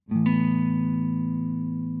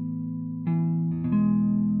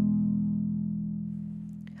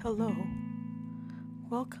Hello,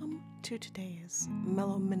 welcome to today's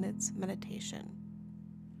Mellow Minutes meditation.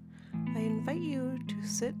 I invite you to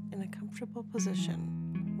sit in a comfortable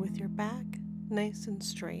position with your back nice and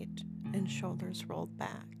straight and shoulders rolled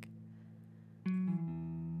back.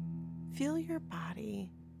 Feel your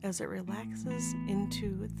body as it relaxes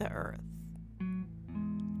into the earth.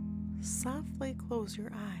 Softly close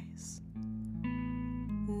your eyes.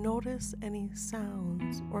 Notice any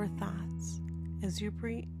sounds or thoughts as you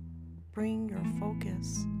bring your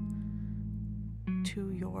focus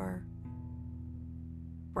to your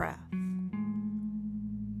breath.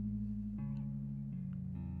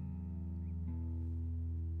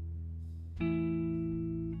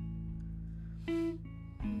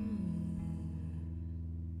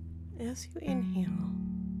 As you inhale,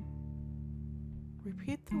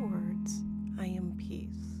 repeat the words, "I am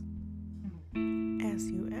peace." As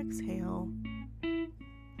you exhale,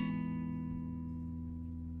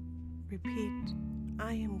 repeat,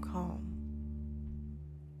 "I am calm."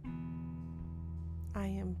 I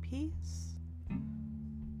am peace.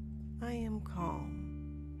 I am calm.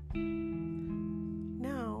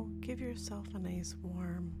 Now give yourself a nice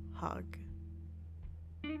warm hug.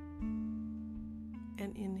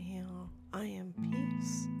 And inhale, "I am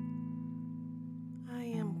peace. I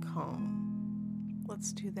am calm."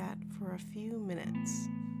 Let's do that for a few minutes.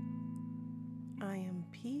 I am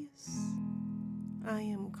peace. I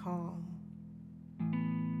am calm.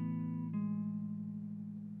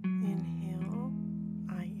 Inhale,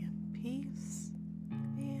 "I am peace,"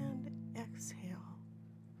 and exhale,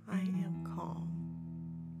 "I am calm."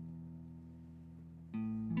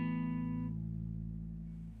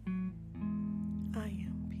 I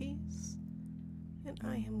am peace, and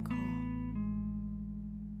I am calm.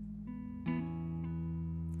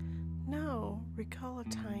 Now recall a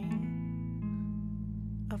time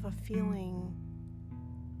of a feeling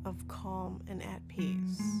of calm and at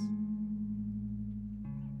peace.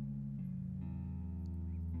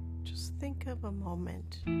 Just think of a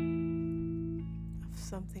moment of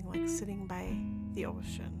something like sitting by the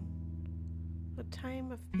ocean, a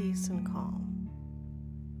time of peace and calm.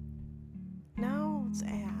 Now let's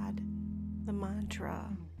add the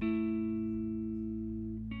mantra,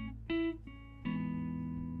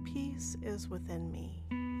 "Peace is within me."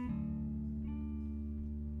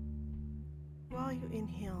 While you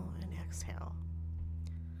inhale and exhale,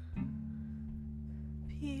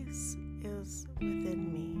 "Peace is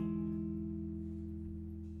within me."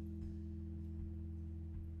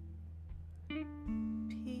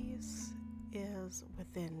 Peace is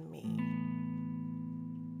within me.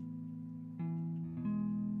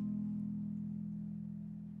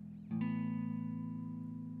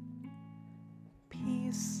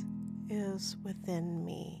 Peace is within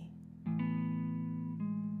me.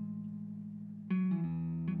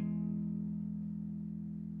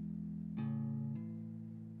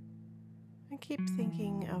 And keep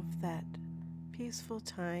thinking of that peaceful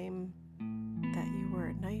time that you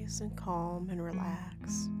were nice and calm and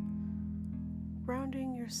relaxed,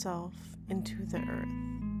 grounding yourself into the earth.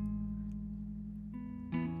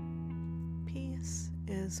 Peace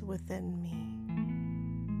is within me.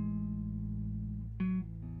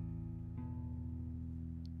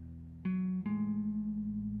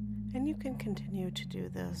 And you can continue to do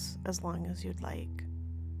this as long as you'd like.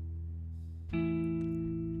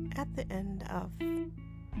 At the end of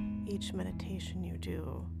each meditation you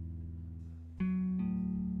do,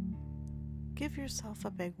 give yourself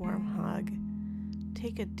a big warm hug.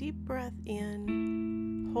 Take a deep breath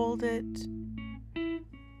in, hold it,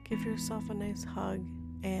 give yourself a nice hug,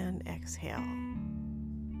 and exhale.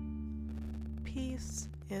 Peace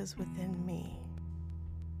is within me.